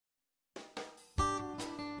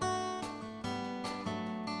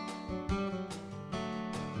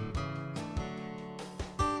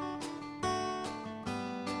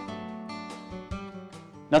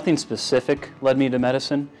Nothing specific led me to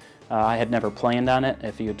medicine. I had never planned on it.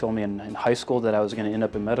 If you had told me in high school that I was going to end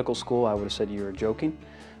up in medical school, I would have said you were joking.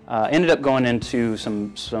 Ended up going into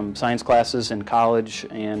some science classes in college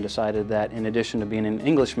and decided that in addition to being an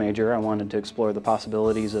English major, I wanted to explore the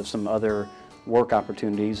possibilities of some other work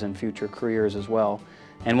opportunities and future careers as well.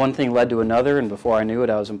 And one thing led to another, and before I knew it,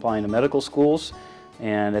 I was applying to medical schools.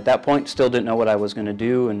 And at that point, still didn't know what I was going to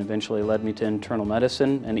do, and eventually led me to internal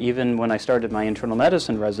medicine. And even when I started my internal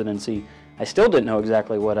medicine residency, I still didn't know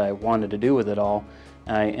exactly what I wanted to do with it all.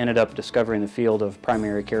 I ended up discovering the field of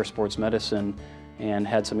primary care sports medicine and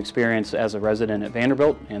had some experience as a resident at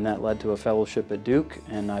Vanderbilt, and that led to a fellowship at Duke,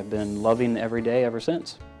 and I've been loving every day ever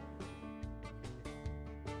since.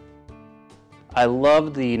 I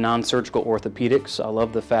love the non-surgical orthopedics. I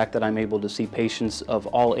love the fact that I'm able to see patients of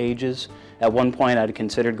all ages. At one point I'd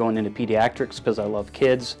considered going into pediatrics because I love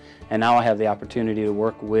kids, and now I have the opportunity to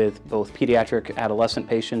work with both pediatric adolescent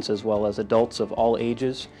patients as well as adults of all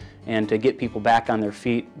ages, and to get people back on their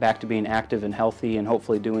feet, back to being active and healthy and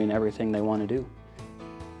hopefully doing everything they want to do.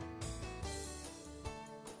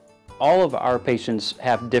 All of our patients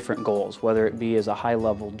have different goals, whether it be as a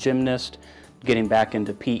high-level gymnast, getting back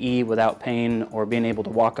into PE without pain, or being able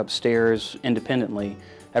to walk upstairs independently.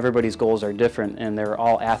 Everybody's goals are different, and they're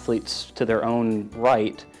all athletes to their own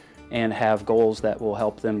right and have goals that will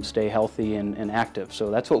help them stay healthy and active.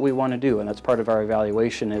 So that's what we want to do, and that's part of our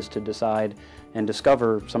evaluation, is to decide and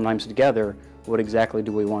discover, sometimes together, what exactly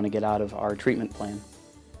do we want to get out of our treatment plan.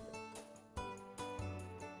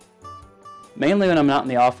 Mainly when I'm not in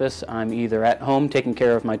the office, I'm either at home taking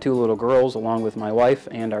care of my 2 little girls along with my wife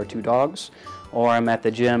and our 2 dogs, or I'm at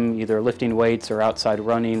the gym either lifting weights or outside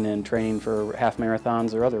running and training for half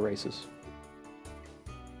marathons or other races.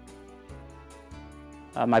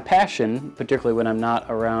 My passion, particularly when I'm not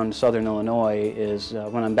around Southern Illinois, is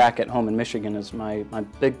when I'm back at home in Michigan. Is my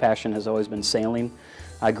big passion has always been sailing.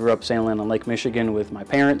 I grew up sailing on Lake Michigan with my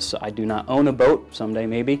parents. I do not own a boat, someday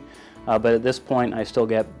maybe. But at this point, I still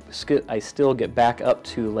get back up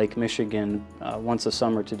to Lake Michigan once a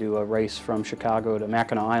summer to do a race from Chicago to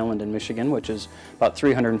Mackinac Island in Michigan, which is about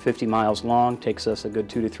 350 miles long. Takes us a good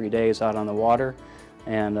 2 to 3 days out on the water,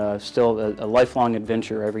 and still a lifelong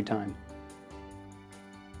adventure every time.